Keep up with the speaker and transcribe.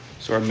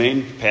So our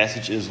main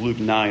passage is Luke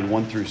 9,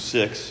 1 through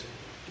 6.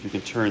 You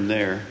can turn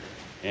there.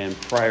 And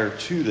prior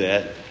to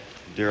that,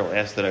 Darrell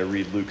asked that I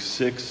read Luke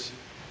 6,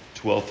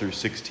 12 through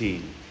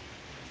 16.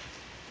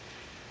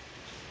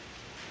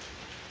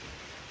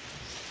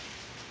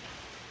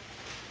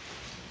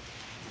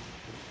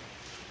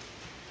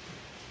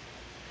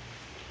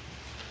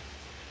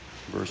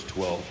 Verse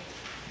 12.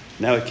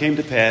 Now it came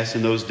to pass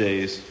in those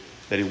days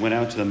that he went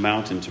out to the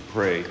mountain to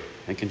pray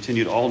and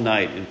continued all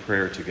night in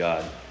prayer to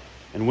God.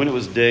 And when it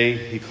was day,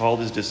 he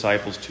called his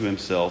disciples to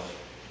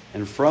himself,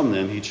 and from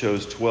them he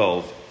chose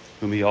 12,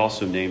 whom he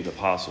also named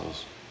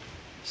apostles: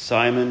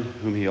 Simon,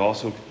 whom he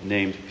also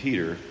named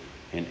Peter,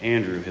 and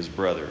Andrew his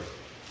brother,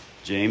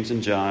 James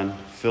and John,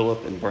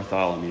 Philip and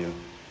Bartholomew,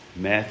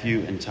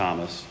 Matthew and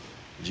Thomas,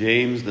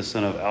 James the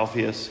son of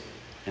Alphaeus,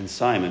 and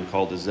Simon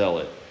called the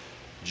Zealot,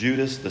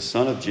 Judas the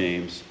son of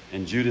James,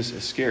 and Judas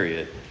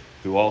Iscariot,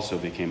 who also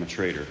became a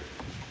traitor.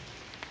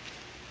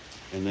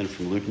 And then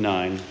from Luke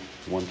 9,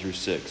 1 through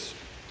 6.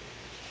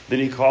 Then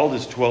he called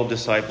his 12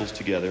 disciples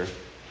together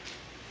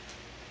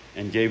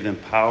and gave them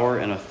power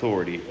and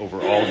authority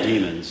over all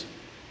demons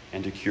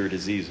and to cure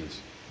diseases.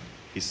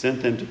 He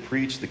sent them to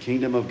preach the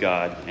kingdom of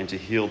God and to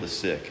heal the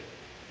sick.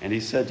 And he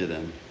said to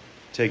them,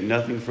 "Take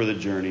nothing for the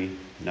journey,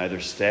 neither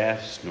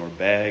staffs, nor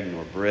bag,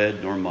 nor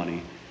bread, nor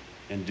money,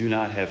 and do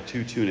not have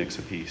 2 tunics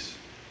apiece.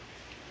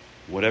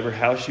 Whatever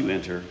house you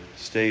enter,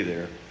 stay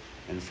there,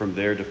 and from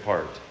there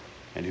depart.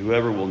 And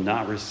whoever will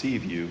not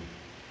receive you,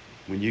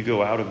 when you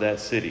go out of that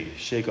city,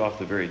 shake off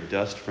the very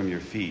dust from your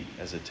feet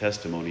as a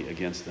testimony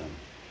against them."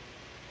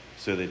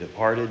 So they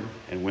departed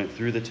and went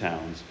through the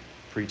towns,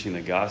 preaching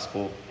the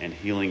gospel and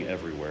healing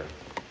everywhere.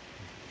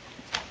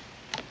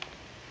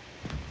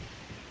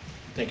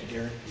 Thank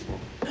you,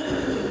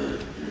 Darrell.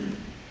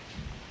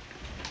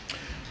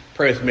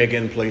 Pray with me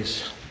again,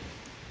 please.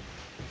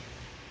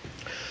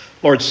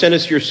 Lord, send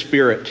us your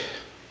Spirit.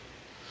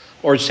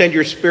 Lord, send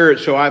your Spirit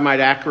so I might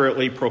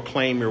accurately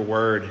proclaim your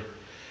word,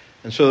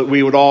 and so that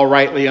we would all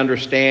rightly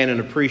understand and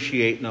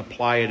appreciate and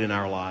apply it in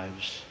our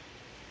lives.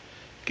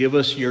 Give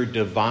us your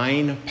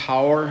divine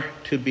power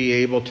to be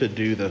able to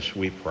do this,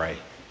 we pray.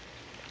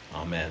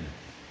 Amen.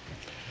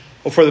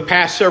 Well, for the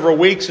past several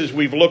weeks, as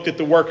we've looked at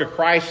the work of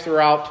Christ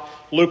throughout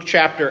Luke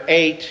chapter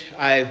 8,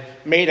 I've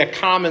made a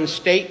common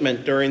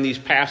statement during these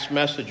past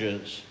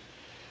messages.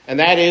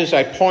 And that is,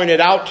 I pointed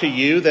out to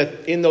you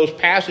that in those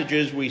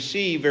passages we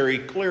see very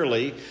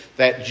clearly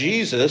that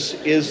Jesus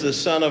is the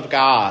Son of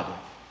God.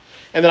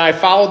 And then I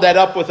followed that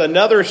up with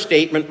another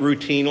statement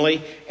routinely,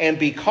 and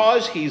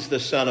because he's the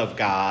Son of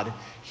God,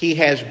 he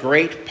has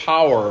great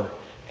power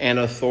and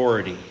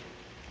authority.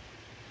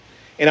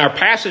 In our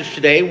passage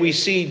today, we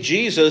see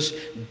Jesus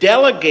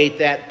delegate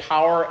that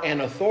power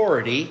and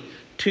authority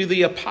to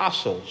the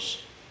apostles.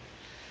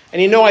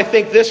 And I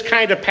think this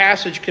kind of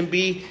passage can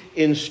be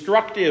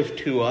instructive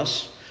to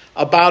us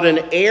about an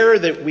error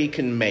that we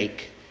can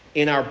make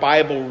in our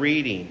Bible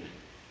reading.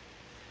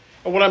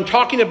 And what I'm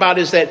talking about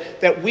is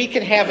that we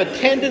can have a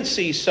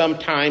tendency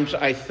sometimes,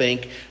 I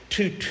think,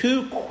 to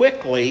too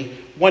quickly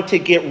want to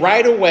get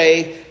right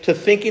away to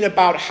thinking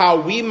about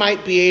how we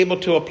might be able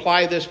to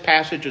apply this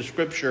passage of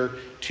Scripture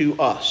to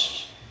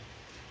us.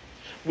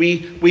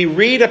 We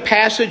read a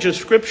passage of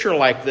Scripture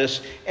like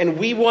this, and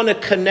we want to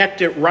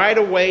connect it right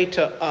away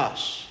to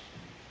us.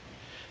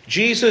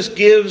 Jesus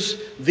gives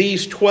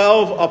these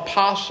 12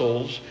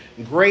 apostles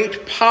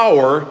great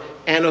power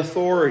and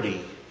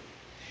authority.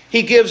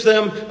 He gives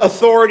them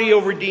authority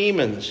over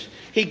demons.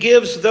 He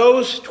gives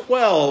those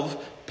 12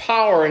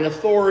 power and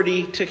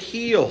authority to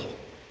heal.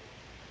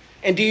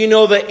 And do you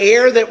know the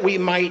error that we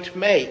might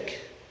make?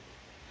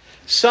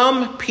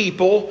 Some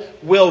people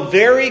will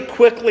very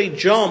quickly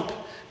jump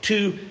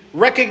to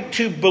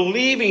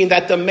believing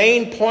that the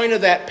main point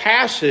of that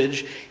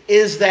passage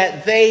is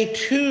that they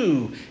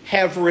too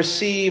have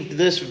received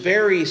this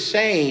very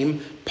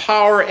same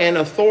power and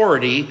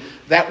authority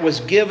that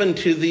was given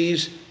to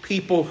these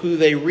people who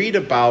they read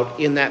about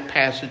in that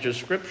passage of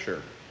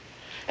Scripture.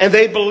 And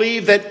they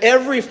believe that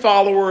every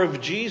follower of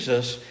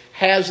Jesus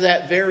has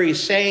that very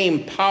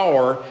same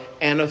power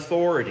and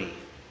authority.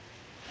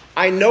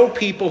 I know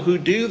people who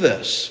do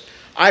this.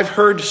 I've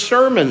heard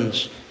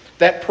sermons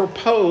that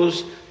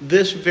propose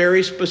this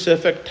very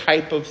specific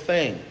type of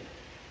thing.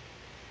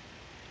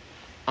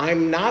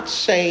 I'm not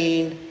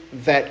saying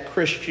that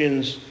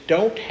Christians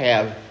don't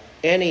have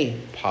any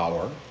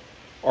power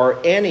or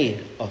any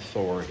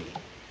authority.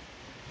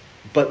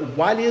 But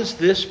what is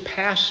this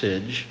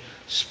passage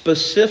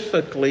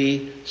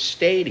specifically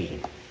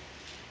stating?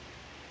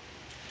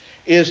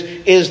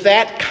 Is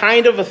that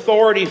kind of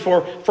authority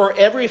for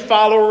every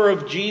follower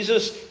of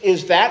Jesus,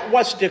 is that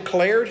what's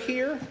declared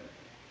here?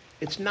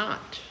 It's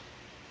not.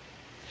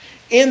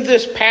 In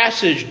this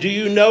passage, do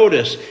you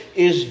notice,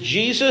 is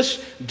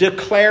Jesus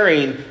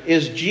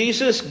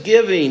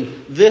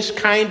giving this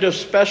kind of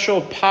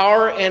special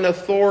power and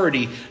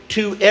authority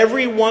to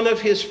every one of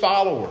his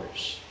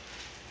followers?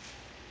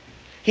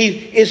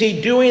 Is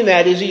he doing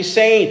that? Is he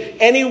saying,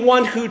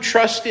 anyone who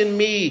trusts in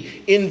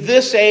me in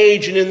this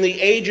age and in the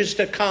ages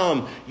to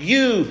come,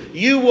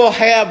 you will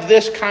have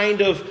this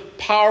kind of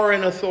power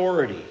and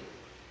authority?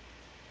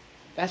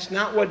 That's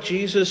not what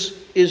Jesus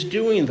is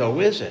doing, though,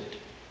 is it?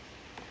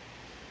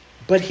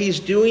 But he's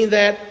doing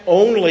that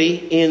only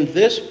in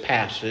this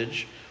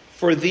passage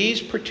for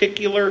these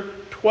particular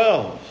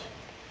 12.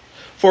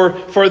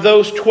 For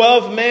those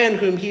 12 men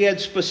whom he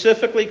had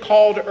specifically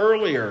called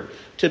earlier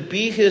to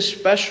be his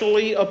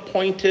specially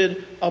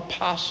appointed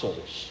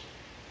apostles.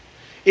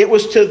 It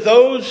was to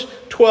those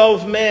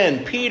 12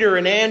 men, Peter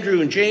and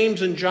Andrew and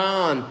James and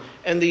John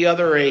and the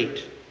other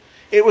 8.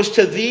 It was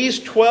to these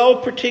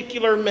 12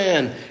 particular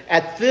men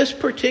at this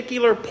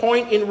particular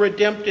point in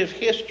redemptive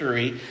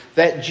history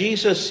that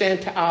Jesus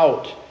sent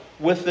out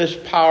with this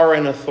power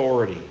and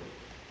authority.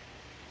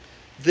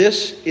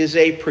 This is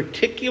a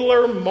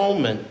particular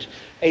moment,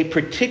 a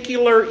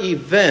particular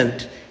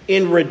event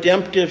in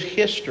redemptive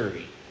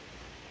history.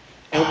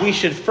 And we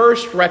should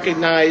first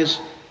recognize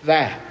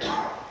that.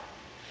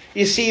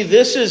 You see,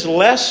 this is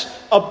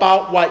less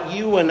about what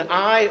you and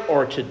I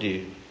are to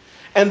do.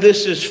 And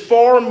this is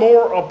far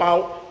more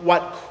about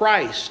what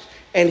Christ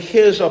and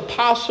his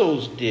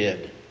apostles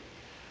did,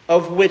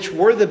 of which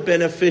we're the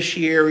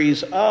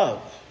beneficiaries of.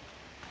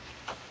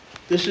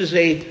 This is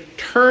a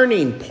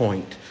turning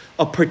point,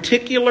 a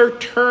particular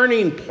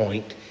turning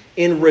point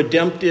in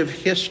redemptive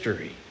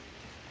history.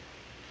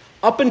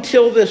 Up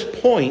until this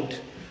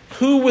point,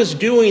 who was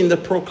doing the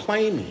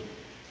proclaiming?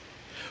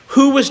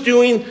 Who was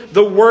doing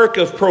the work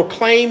of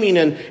proclaiming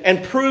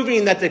and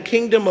proving that the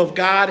kingdom of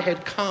God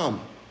had come?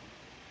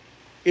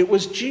 It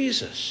was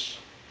Jesus.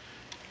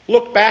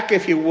 Look back,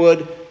 if you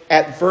would,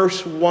 at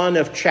verse 1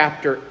 of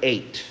chapter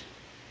 8.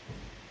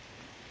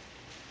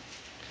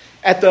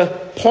 At the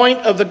point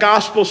of the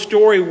gospel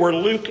story where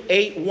Luke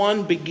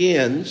 8:1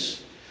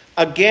 begins,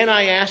 again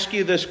I ask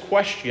you this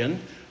question: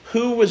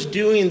 who was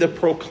doing the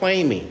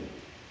proclaiming?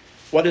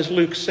 What does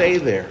Luke say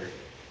there?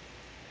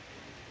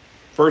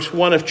 Verse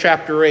 1 of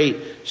chapter 8,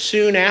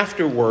 soon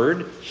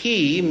afterward,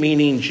 he,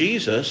 meaning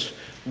Jesus,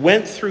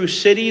 went through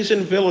cities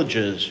and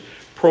villages,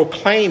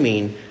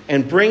 proclaiming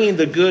and bringing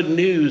the good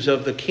news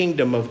of the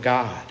kingdom of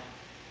God.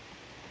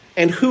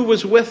 And who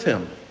was with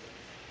him?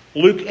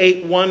 Luke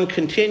 8:1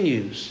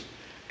 continues,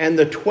 and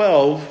the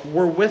 12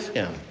 were with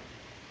him.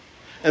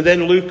 And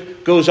then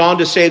Luke goes on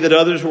to say that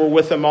others were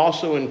with him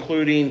also,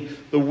 including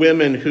the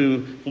women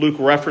who Luke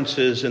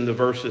references in the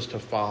verses to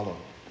follow.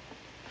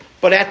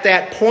 But at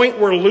that point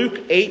where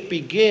Luke 8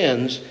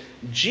 begins,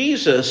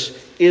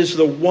 Jesus is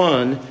the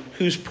one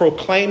who's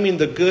proclaiming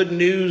the good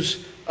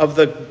news of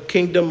the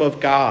kingdom of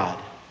God.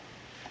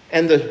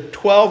 And the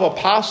 12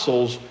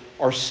 apostles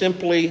are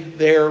simply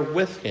there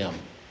with him,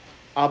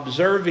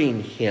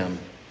 observing him,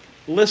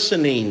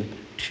 listening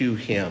to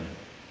him.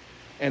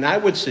 And I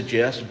would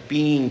suggest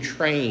being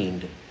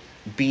trained,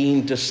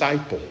 being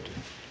discipled,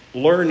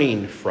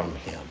 learning from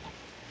him.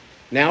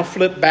 Now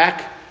flip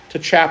back to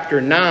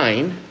chapter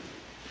 9.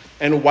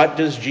 And what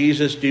does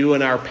Jesus do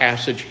in our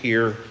passage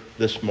here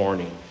this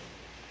morning?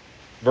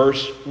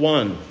 Verse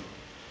 1.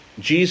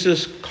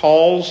 Jesus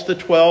calls the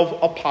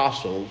 12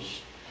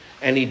 apostles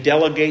and he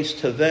delegates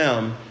to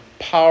them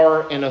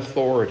power and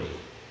authority.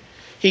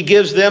 He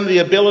gives them the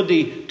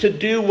ability to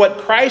do what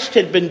Christ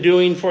had been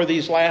doing for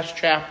these last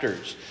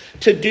chapters,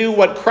 to do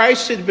what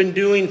Christ had been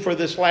doing for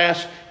this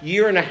last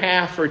year and a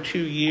half or 2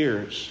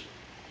 years.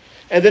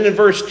 And then in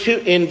verse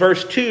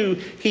 2,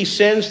 he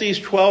sends these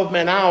 12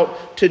 men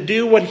out to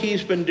do what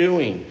he's been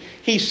doing.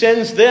 He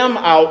sends them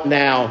out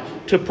now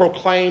to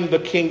proclaim the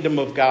kingdom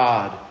of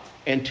God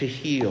and to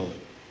heal.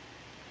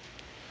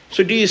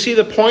 So do you see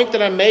the point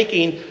that I'm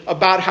making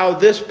about how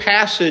this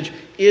passage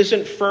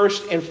isn't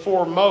first and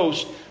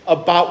foremost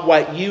about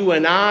what you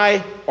and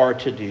I are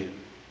to do?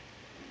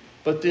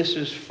 But this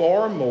is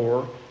far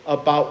more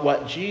about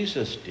what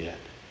Jesus did.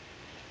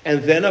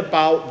 And then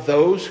about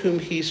those whom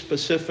he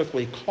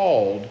specifically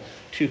called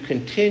to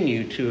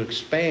continue to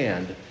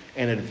expand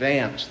and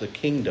advance the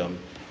kingdom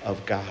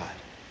of God.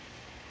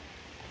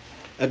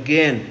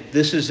 Again,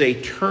 this is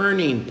a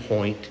turning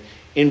point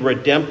in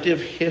redemptive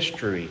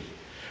history,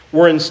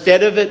 where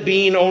instead of it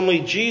being only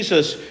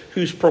Jesus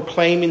who's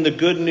proclaiming the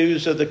good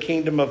news of the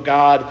kingdom of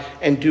God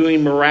and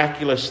doing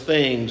miraculous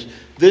things,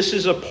 this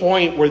is a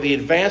point where the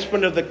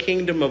advancement of the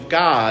kingdom of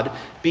God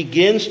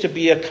begins to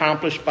be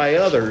accomplished by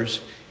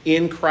others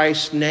in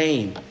Christ's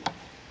name.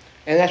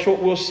 And that's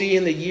what we'll see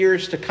in the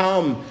years to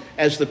come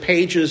as the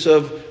pages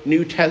of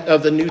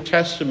the New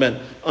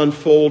Testament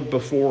unfold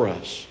before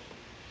us.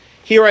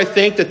 Here I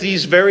think that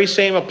these very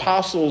same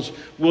apostles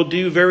will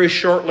do very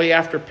shortly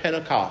after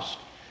Pentecost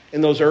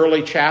in those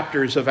early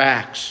chapters of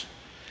Acts.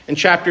 In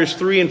chapters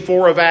 3 and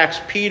 4 of Acts,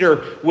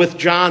 Peter, with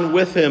John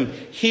with him,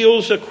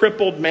 heals a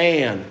crippled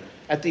man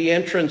at the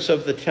entrance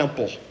of the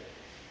temple.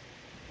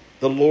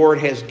 The Lord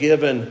has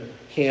given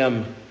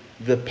him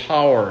the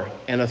power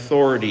and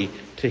authority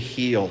to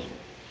heal.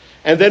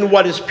 And then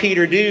what does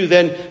Peter do?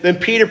 Then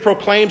Peter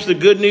proclaims the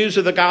good news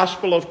of the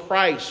gospel of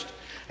Christ.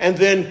 And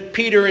then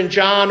Peter and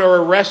John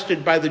are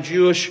arrested by the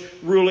Jewish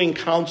ruling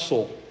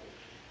council.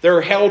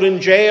 They're held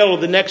in jail.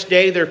 The next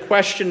day they're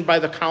questioned by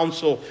the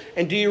council.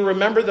 And do you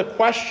remember the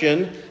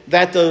question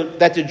that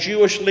the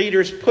Jewish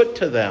leaders put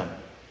to them?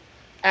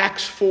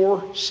 Acts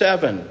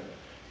 4:7.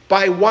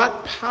 By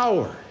what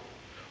power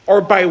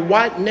or by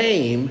what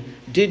name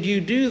did you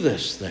do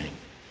this thing?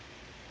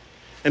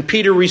 And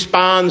Peter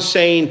responds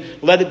saying,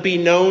 let it be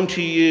known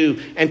to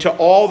you and to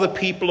all the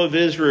people of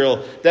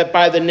Israel that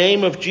by the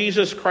name of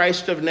Jesus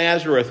Christ of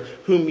Nazareth,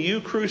 whom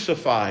you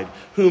crucified,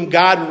 whom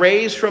God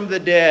raised from the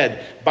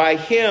dead, by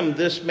him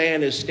this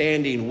man is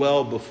standing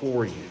well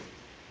before you.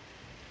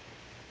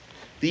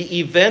 The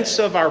events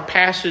of our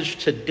passage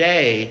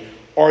today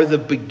are the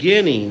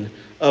beginning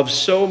of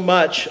so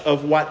much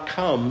of what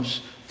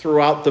comes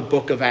throughout the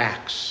book of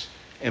Acts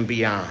and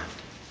beyond.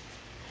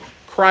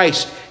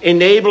 Christ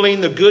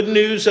enabling the good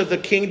news of the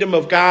kingdom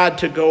of God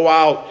to go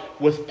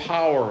out with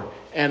power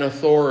and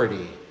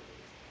authority.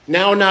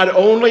 Now not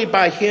only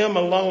by him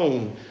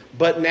alone,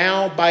 but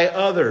now by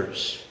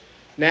others.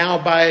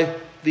 Now by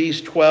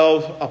these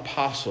 12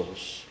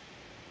 apostles.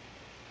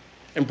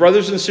 And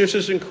brothers and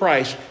sisters in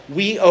Christ,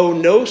 we owe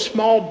no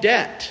small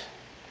debt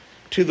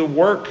to the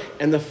work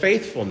and the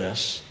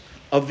faithfulness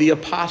of the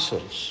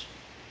apostles.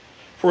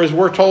 For as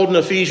we're told in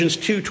Ephesians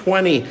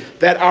 2:20,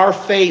 that our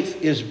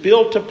faith is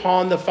built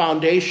upon the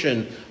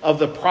foundation of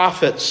the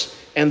prophets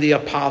and the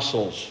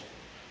apostles,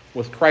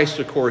 with Christ,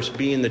 of course,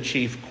 being the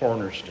chief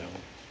cornerstone.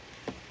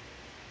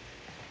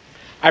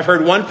 I've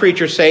heard one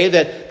preacher say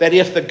that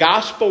if the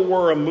gospel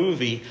were a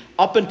movie,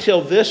 up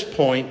until this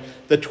point,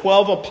 the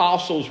 12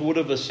 apostles would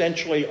have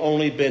essentially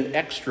only been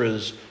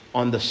extras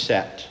on the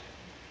set.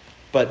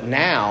 But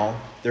now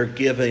they're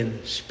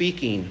given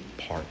speaking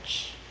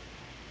parts.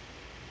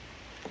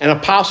 An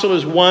apostle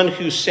is one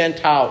who's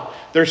sent out.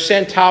 They're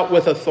sent out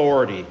with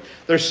authority.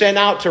 They're sent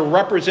out to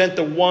represent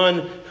the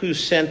one who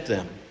sent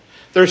them.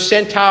 They're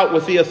sent out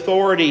with the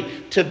authority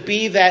to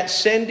be that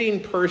sending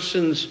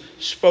person's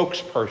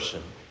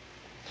spokesperson.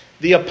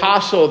 The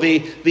apostle,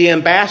 the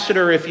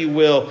ambassador, if you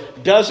will,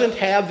 doesn't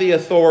have the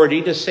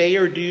authority to say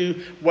or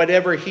do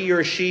whatever he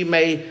or she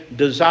may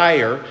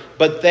desire,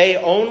 but they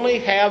only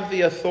have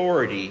the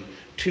authority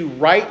to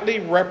rightly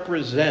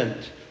represent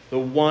the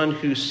one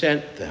who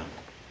sent them.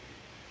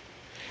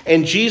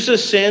 And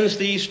Jesus sends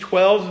these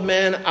 12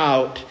 men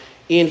out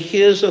in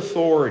his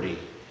authority,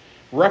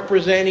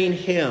 representing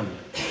him,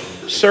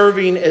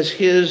 serving as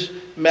his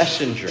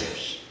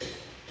messengers.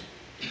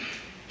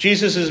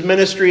 Jesus'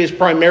 ministry has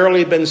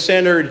primarily been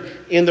centered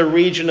in the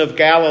region of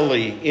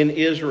Galilee, in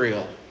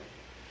Israel.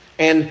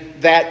 And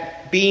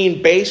that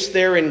being based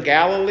there in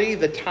Galilee,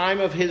 the time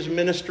of his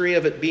ministry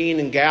of it being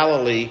in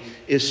Galilee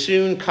is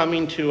soon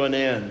coming to an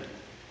end.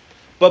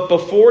 But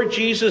before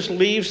Jesus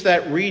leaves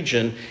that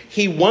region,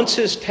 he wants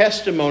his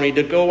testimony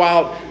to go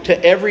out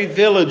to every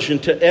village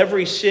and to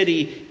every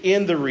city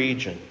in the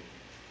region.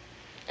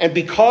 And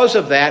because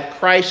of that,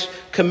 Christ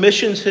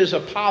commissions his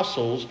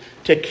apostles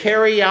to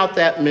carry out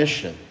that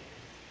mission.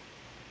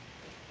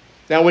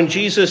 Now, when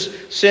Jesus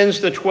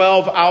sends the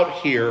 12 out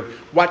here,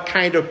 what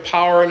kind of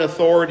power and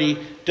authority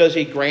does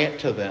he grant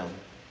to them?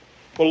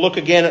 Well, look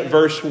again at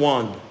verse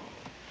 1.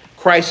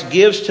 Christ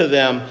gives to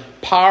them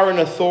power and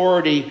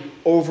authority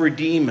over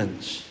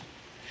demons.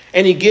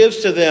 And he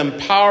gives to them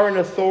power and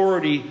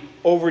authority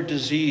over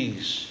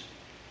disease.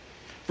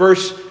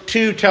 Verse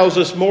 2 tells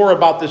us more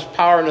about this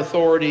power and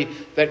authority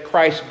that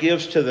Christ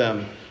gives to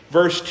them.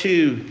 Verse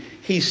 2,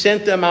 he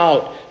sent them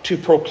out to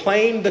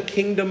proclaim the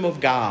kingdom of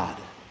God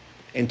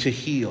and to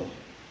heal.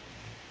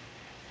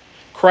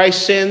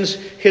 Christ sends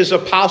his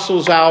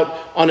apostles out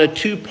on a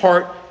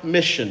two-part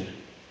mission.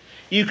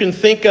 You can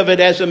think of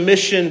it as a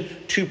mission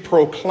to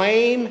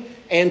proclaim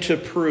and to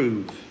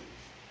prove.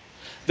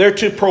 They're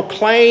to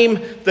proclaim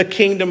the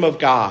kingdom of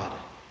God.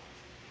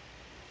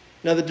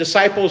 Now, the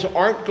disciples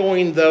aren't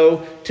going,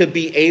 though, to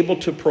be able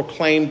to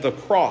proclaim the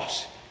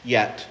cross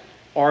yet,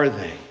 are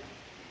they?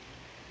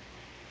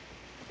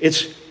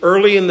 It's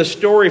early in the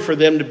story for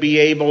them to be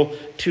able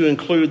to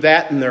include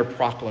that in their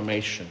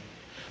proclamation.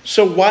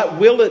 So what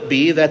will it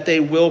be that they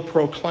will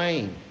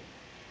proclaim?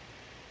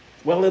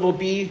 Well, it'll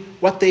be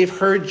what they've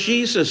heard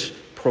Jesus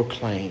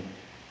proclaim.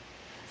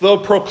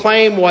 They'll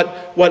proclaim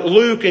what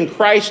Luke and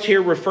Christ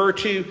here refer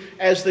to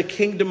as the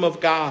kingdom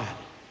of God.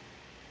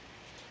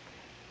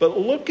 But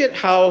look at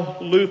how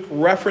Luke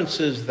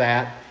references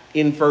that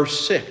in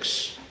verse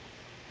 6.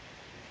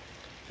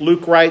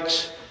 Luke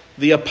writes,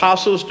 the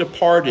apostles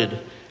departed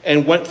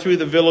and went through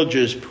the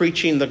villages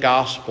preaching the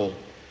gospel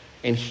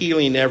and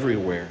healing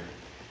everywhere.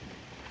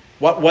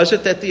 What was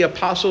it that the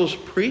apostles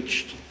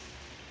preached?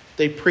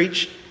 They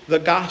preached the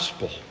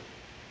gospel.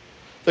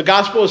 The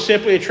gospel is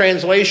simply a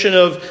translation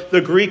of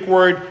the Greek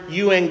word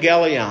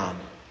euangelion.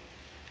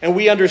 And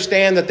we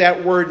understand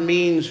that word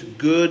means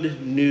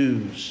good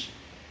news.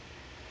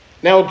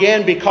 Now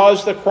again,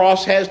 because the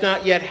cross has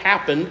not yet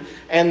happened,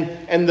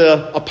 and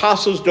the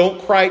apostles don't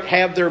quite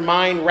have their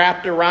mind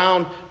wrapped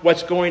around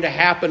what's going to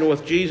happen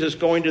with Jesus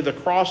going to the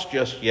cross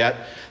just yet,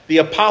 the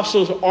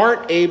apostles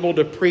aren't able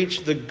to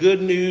preach the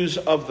good news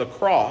of the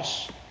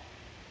cross.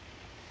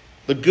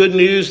 The good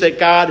news that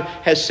God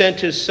has sent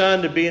his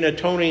Son to be an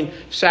atoning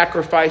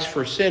sacrifice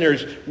for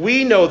sinners.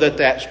 We know that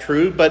that's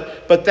true,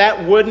 but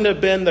that wouldn't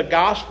have been the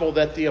gospel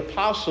that the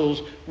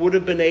apostles would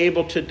have been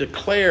able to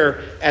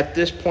declare at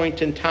this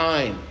point in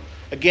time.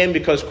 Again,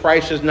 because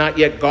Christ has not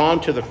yet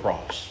gone to the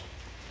cross.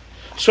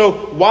 So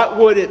what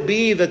would it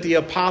be that the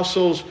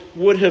apostles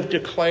would have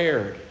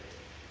declared?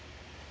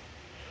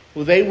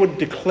 Well, they would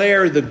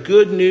declare the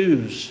good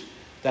news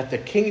that the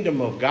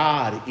kingdom of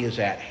God is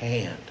at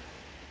hand.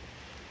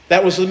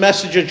 That was the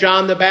message of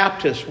John the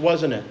Baptist,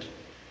 wasn't it?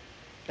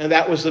 And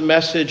that was the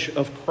message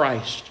of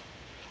Christ.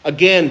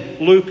 Again,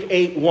 Luke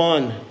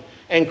 8:1.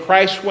 And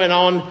Christ went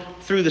on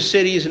through the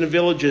cities and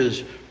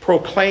villages,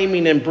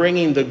 proclaiming and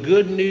bringing the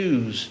good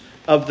news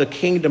of the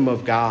kingdom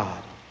of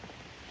God.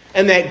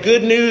 And that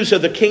good news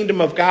of the kingdom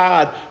of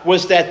God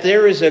was that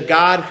there is a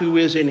God who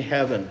is in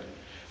heaven,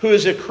 who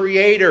is a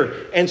creator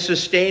and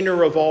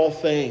sustainer of all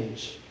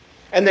things,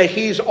 and that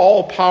he's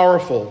all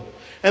powerful,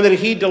 and that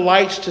he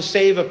delights to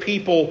save a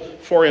people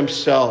for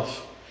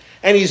himself.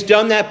 And he's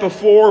done that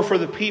before for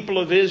the people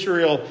of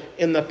Israel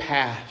in the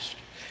past.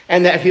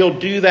 And that he'll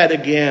do that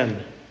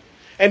again.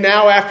 And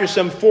now after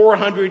some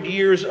 400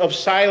 years of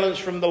silence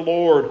from the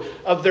Lord,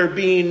 of there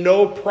being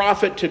no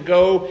prophet to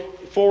go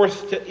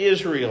forth to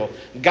Israel,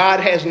 God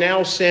has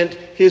now sent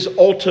his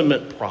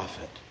ultimate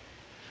prophet.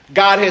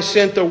 God has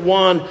sent the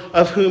one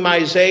of whom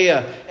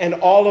Isaiah and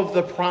all of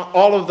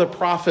the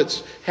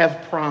prophets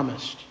have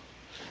promised.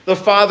 The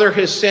Father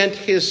has sent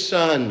his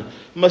Son,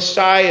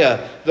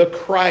 Messiah, the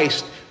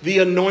Christ, the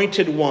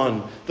Anointed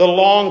One, the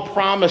long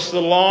promised,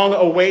 the long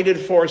awaited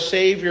for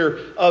Savior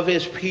of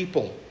his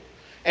people.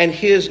 And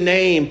his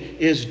name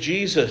is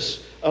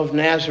Jesus of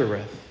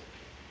Nazareth.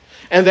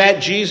 And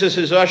that Jesus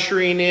is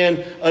ushering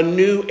in a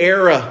new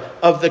era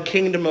of the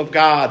kingdom of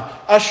God,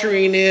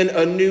 ushering in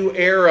a new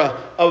era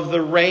of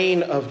the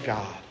reign of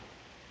God.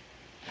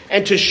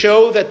 And to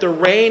show that the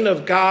reign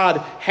of God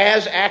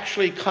has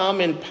actually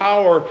come in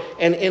power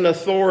and in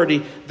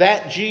authority,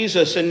 that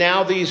Jesus and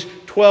now these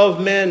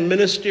 12 men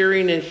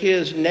ministering in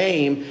his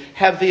name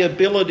have the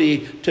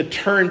ability to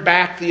turn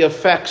back the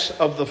effects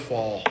of the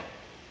fall.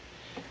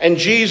 And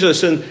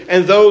Jesus and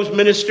those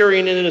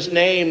ministering in his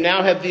name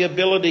now have the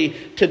ability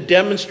to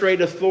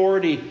demonstrate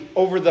authority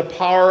over the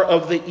power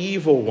of the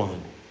evil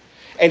one.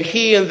 And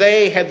he and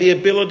they have the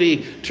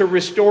ability to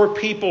restore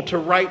people to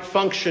right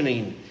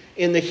functioning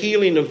in the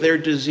healing of their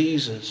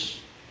diseases.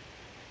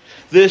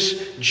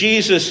 This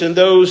Jesus and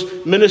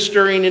those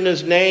ministering in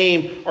his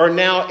name are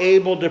now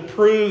able to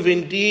prove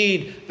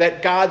indeed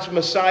that God's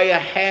Messiah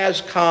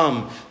has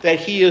come, that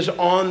he is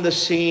on the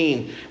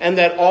scene, and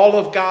that all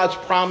of God's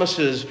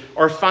promises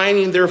are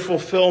finding their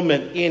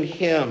fulfillment in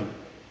him.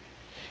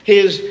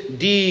 His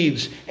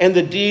deeds and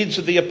the deeds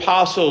of the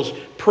apostles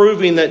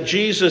proving that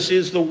Jesus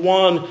is the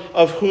one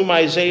of whom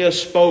Isaiah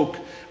spoke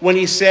when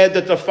he said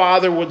that the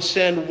Father would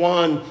send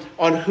one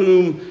on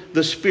whom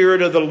the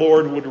Spirit of the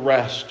Lord would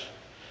rest.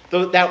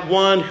 That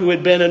one who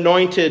had been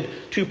anointed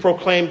to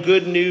proclaim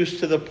good news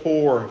to the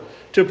poor,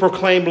 to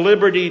proclaim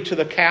liberty to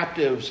the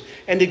captives,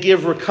 and to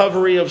give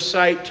recovery of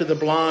sight to the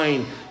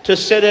blind, to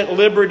set at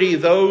liberty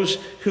those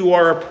who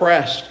are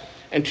oppressed,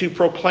 and to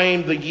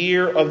proclaim the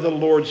year of the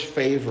Lord's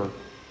favor.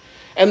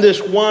 And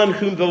this one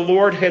whom the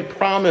Lord had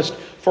promised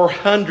for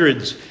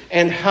hundreds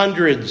and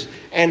hundreds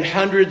and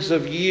hundreds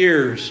of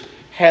years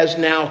has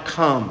now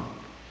come.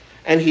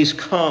 And he's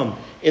come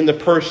in the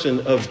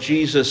person of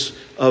Jesus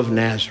of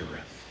Nazareth.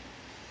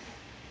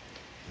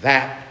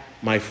 That,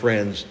 my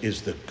friends,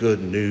 is the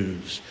good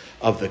news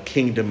of the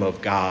kingdom of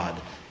God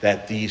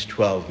that these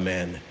 12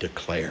 men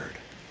declared.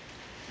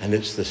 And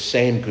it's the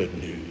same good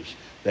news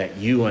that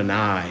you and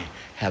I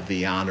have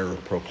the honor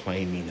of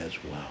proclaiming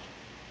as well.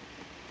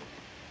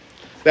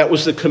 That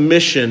was the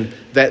commission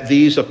that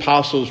these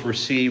apostles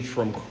received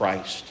from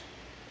Christ.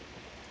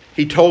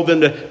 He told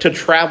them to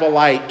travel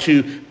light,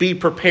 to be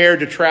prepared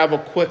to travel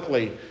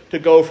quickly, to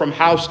go from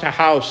house to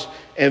house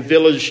and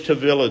village to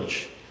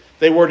village.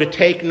 They were to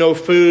take no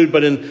food,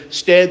 but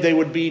instead they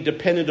would be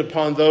dependent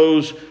upon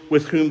those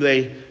with whom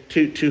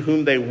to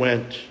whom they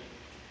went.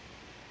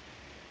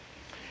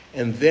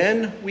 And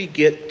then we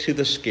get to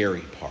the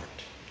scary part.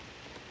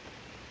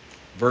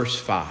 Verse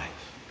 5.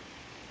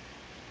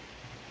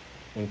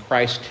 When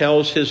Christ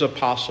tells his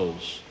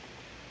apostles,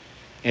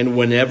 and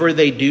whenever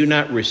they do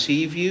not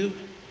receive you,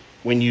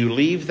 when you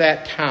leave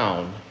that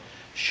town,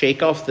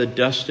 shake off the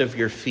dust of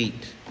your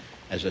feet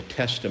as a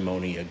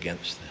testimony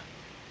against them.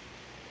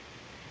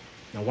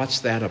 Now, what's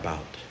that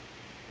about?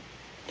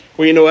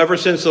 Well, ever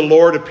since the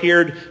Lord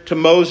appeared to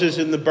Moses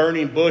in the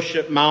burning bush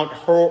at Mount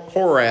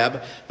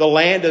Horeb, the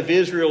land of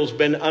Israel has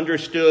been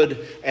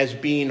understood as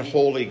being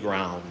holy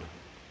ground,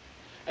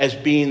 as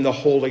being the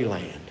Holy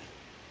Land.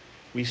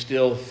 We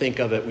still think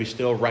of it, we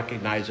still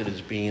recognize it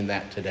as being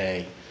that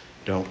today.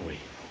 don't we?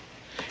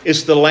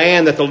 It's the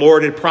land that the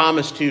Lord had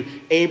promised to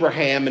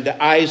Abraham and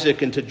to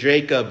Isaac and to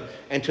Jacob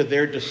and to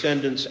their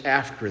descendants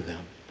after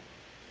them.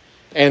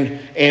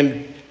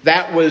 And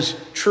that was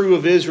true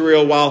of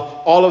Israel,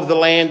 while all of the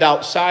land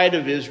outside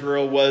of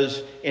Israel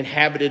was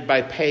inhabited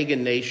by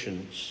pagan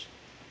nations.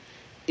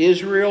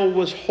 Israel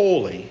was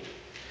holy,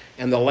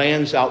 and the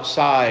lands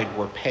outside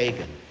were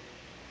pagan.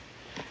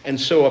 And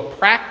so a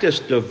practice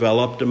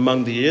developed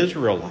among the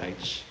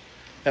Israelites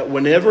that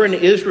whenever an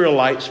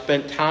Israelite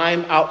spent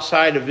time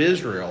outside of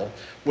Israel,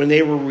 when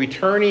they were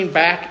returning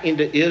back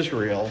into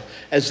Israel,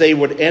 as they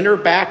would enter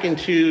back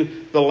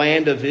into the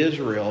land of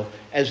Israel,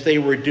 as they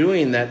were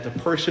doing that, the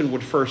person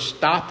would first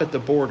stop at the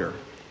border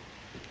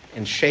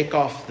and shake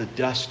off the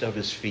dust of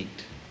his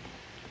feet.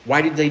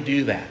 Why did they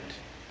do that?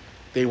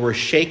 They were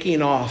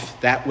shaking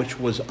off that which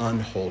was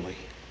unholy,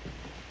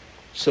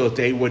 so that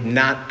they would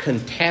not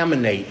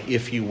contaminate,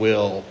 if you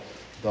will,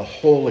 the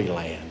holy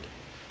land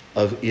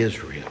of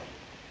Israel.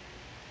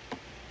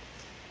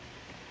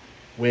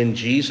 When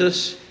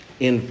Jesus,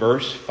 in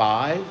verse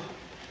 5,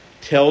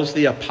 tells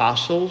the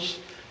apostles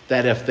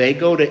that if they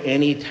go to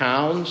any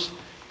towns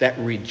that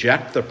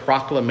reject the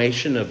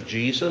proclamation of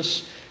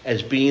Jesus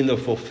as being the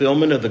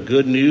fulfillment of the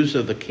good news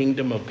of the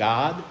kingdom of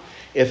God,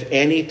 if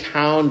any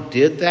town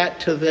did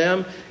that to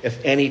them, if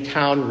any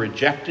town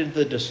rejected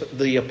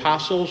the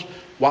apostles,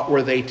 what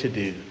were they to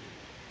do?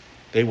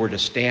 They were to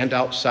stand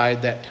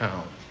outside that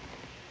town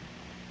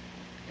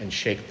and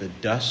shake the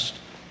dust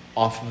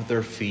off of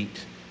their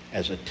feet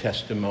as a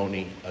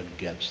testimony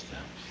against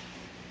them.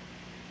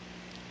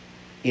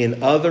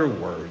 In other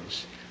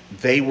words,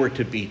 they were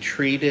to be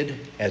treated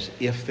as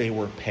if they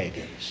were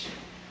pagans,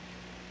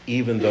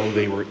 even though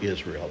they were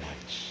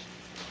Israelites.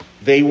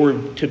 They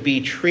were to be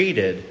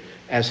treated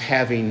as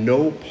having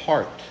no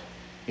part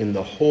in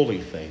the holy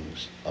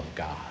things of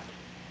God.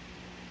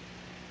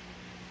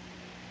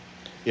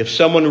 If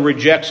someone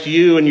rejects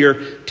you and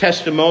your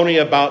testimony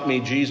about me,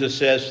 Jesus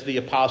says to the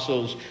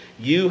apostles,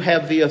 you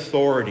have the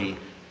authority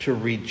to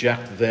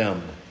reject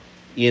them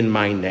in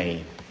my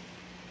name.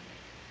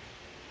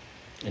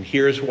 And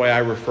here's why I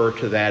refer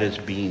to that as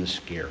being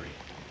scary.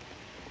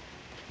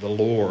 The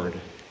Lord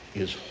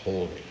is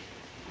holy,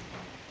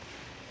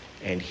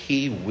 and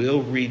he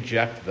will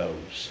reject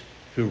those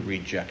who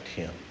reject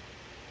him.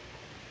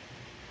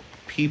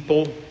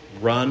 People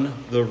run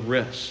the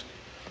risk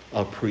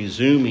of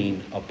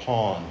presuming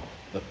upon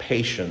the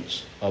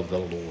patience of the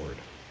Lord.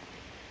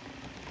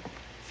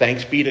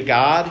 Thanks be to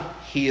God,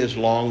 he is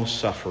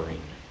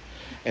long-suffering.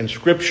 And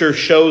Scripture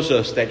shows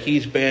us that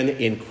he's been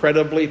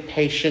incredibly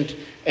patient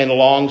and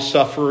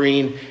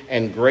long-suffering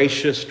and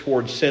gracious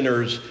towards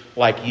sinners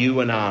like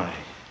you and I.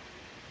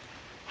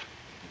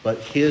 But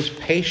his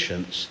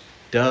patience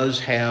does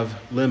have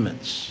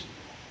limits.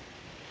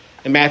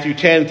 In Matthew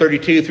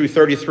 10:32 through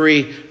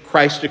 33,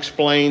 Christ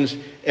explains,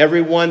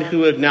 everyone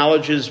who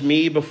acknowledges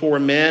me before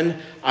men,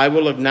 I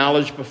will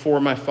acknowledge before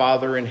my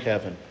Father in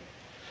heaven.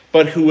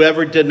 But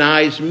whoever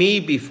denies me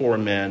before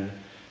men,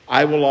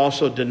 I will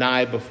also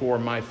deny before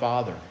my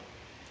Father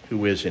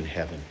who is in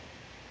heaven.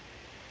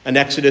 In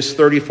Exodus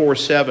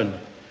 34:7,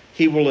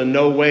 he will in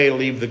no way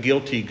leave the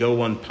guilty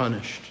go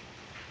unpunished.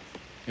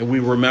 And we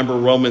remember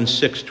Romans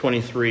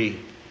 6:23,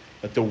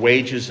 that the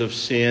wages of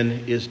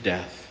sin is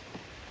death.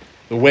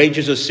 The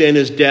wages of sin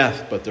is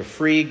death, but the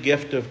free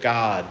gift of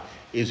God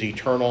is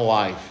eternal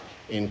life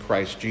in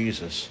Christ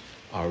Jesus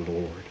our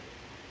Lord.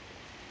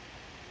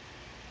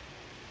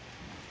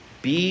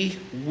 Be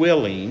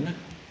willing,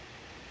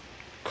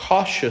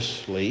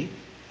 cautiously,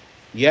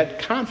 yet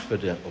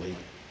confidently,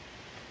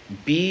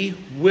 be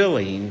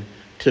willing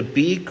to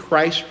be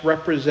Christ's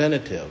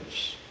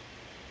representatives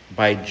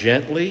by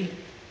gently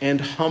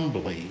and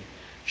humbly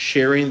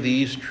sharing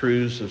these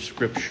truths of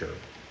Scripture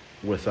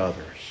with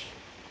others.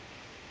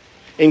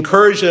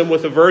 Encourage them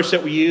with a verse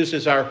that we use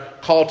as our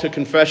call to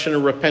confession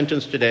and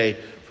repentance today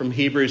from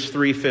Hebrews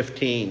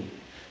 3:15.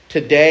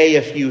 Today,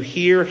 if you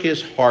hear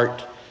his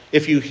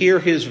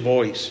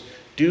voice,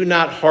 do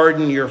not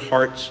harden your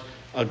hearts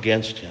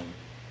against him.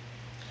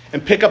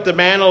 And pick up the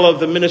mantle of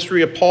the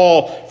ministry of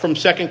Paul from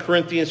 2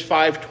 Corinthians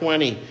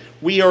 5:20.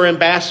 We are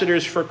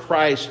ambassadors for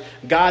Christ,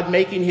 God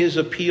making his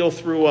appeal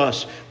through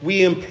us.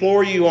 We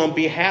implore you on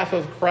behalf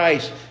of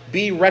Christ,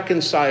 be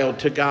reconciled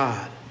to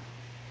God.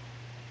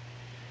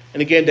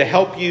 And again, to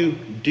help you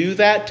do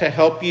that, to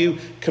help you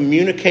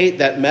communicate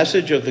that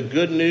message of the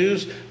good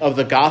news of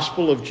the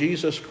gospel of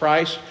Jesus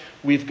Christ,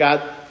 we've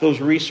got those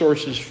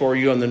resources for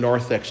you on the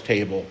Narthex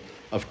table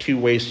of 2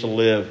 ways to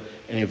live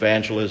an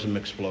evangelism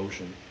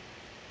explosion.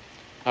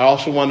 I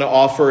also want to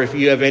offer, if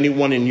you have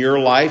anyone in your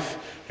life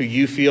who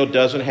you feel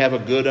doesn't have a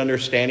good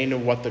understanding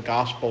of what the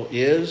gospel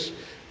is,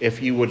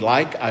 if you would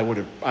like, I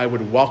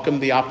would welcome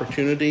the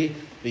opportunity,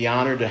 the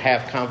honor to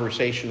have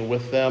conversation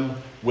with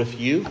them, with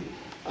you,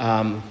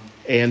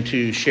 and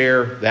to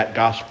share that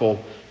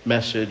gospel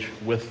message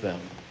with them.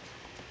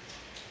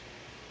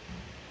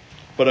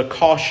 But a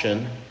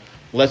caution,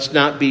 let's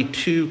not be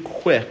too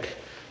quick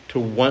to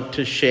want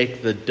to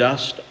shake the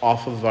dust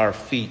off of our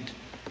feet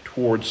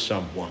towards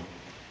someone.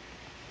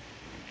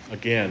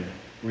 Again,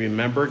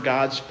 remember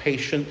God's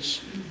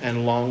patience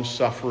and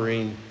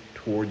long-suffering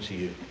towards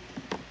you.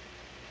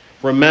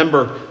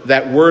 Remember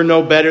that we're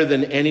no better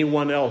than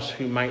anyone else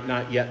who might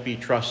not yet be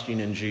trusting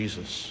in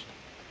Jesus.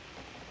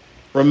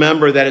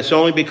 Remember that it's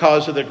only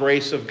because of the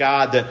grace of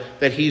God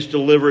that he's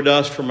delivered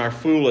us from our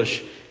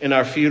foolish and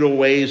our futile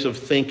ways of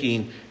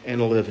thinking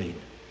and living.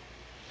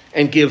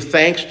 And give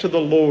thanks to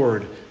the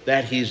Lord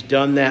that he's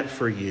done that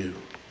for you.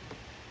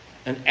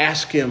 And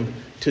ask him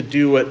to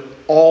do it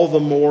all the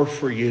more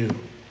for you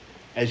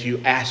as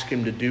you ask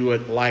him to do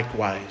it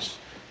likewise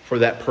for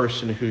that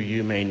person who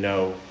you may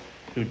know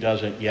who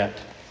doesn't yet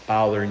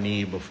bow their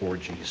knee before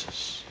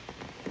Jesus.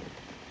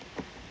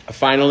 A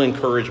final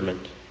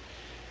encouragement.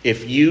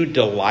 If you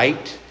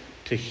delight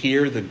to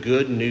hear the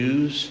good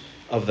news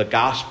of the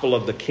gospel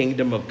of the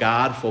kingdom of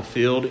God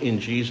fulfilled in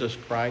Jesus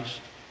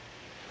Christ,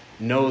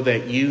 know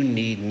that you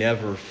need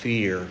never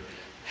fear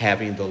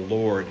having the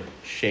Lord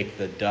shake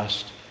the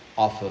dust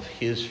off of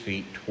his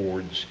feet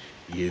towards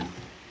you.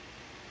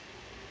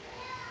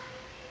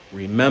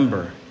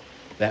 Remember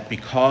that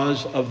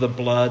because of the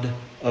blood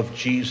of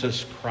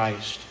Jesus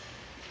Christ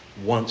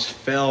once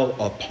fell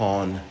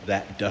upon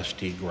that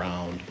dusty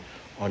ground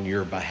on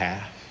your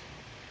behalf,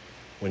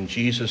 when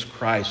Jesus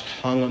Christ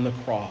hung on the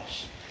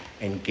cross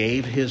and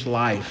gave his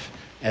life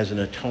as an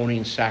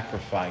atoning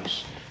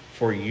sacrifice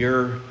for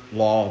your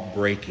law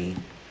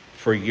breaking,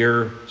 for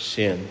your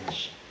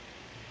sins.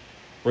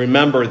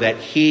 Remember that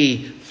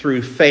he,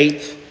 through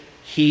faith,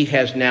 he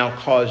has now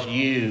caused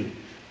you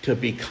to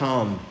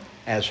become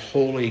as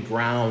holy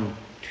ground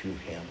to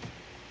him,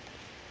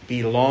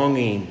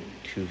 belonging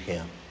to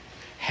him,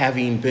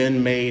 having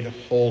been made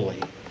holy,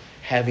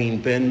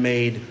 having been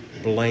made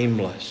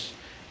blameless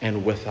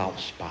and without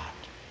spot,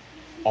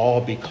 all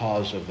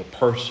because of the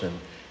person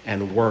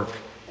and work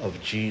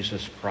of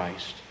Jesus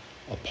Christ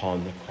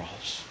upon the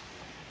cross.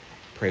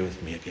 Pray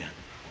with me again.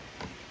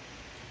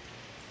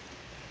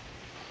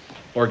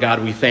 Lord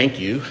God, we thank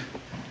you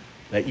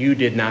that you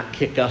did not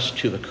kick us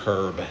to the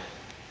curb.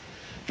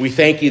 We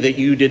thank you that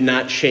you did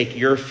not shake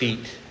your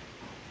feet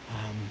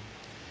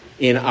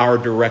in our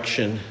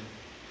direction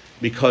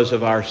because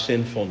of our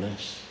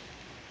sinfulness.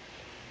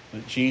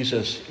 But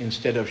Jesus,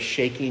 instead of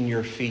shaking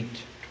your feet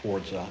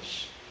towards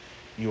us,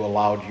 you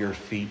allowed your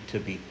feet to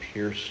be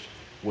pierced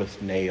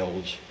with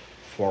nails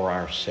for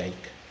our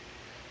sake,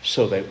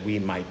 so that we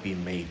might be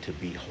made to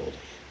be holy.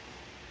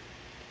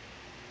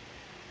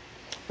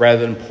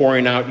 Rather than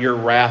pouring out your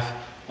wrath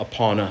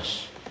upon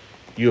us,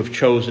 you have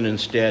chosen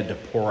instead to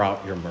pour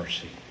out your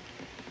mercy.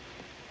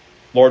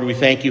 Lord, we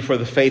thank you for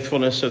the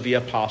faithfulness of the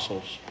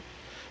apostles.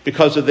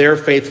 Because of their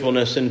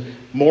faithfulness, and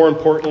more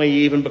importantly,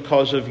 even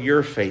because of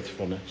your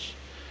faithfulness,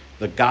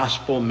 the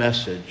gospel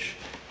message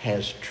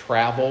has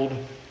traveled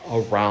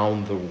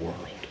around the world.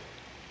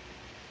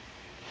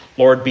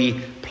 Lord, be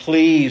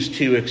pleased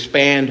to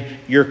expand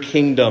your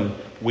kingdom,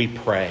 we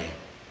pray.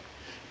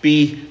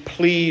 Be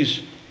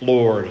pleased,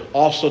 Lord,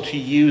 also to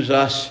use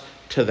us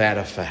to that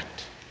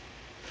effect.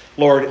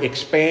 Lord,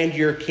 expand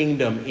your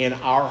kingdom in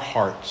our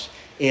hearts,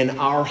 in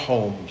our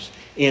homes,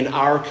 in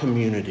our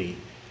community,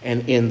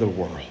 and in the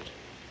world.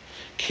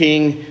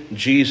 King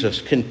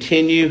Jesus,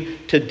 continue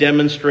to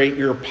demonstrate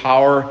your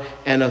power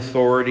and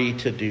authority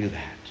to do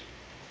that.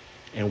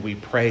 And we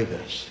pray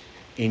this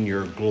in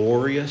your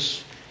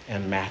glorious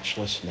and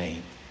matchless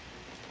name.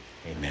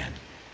 Amen.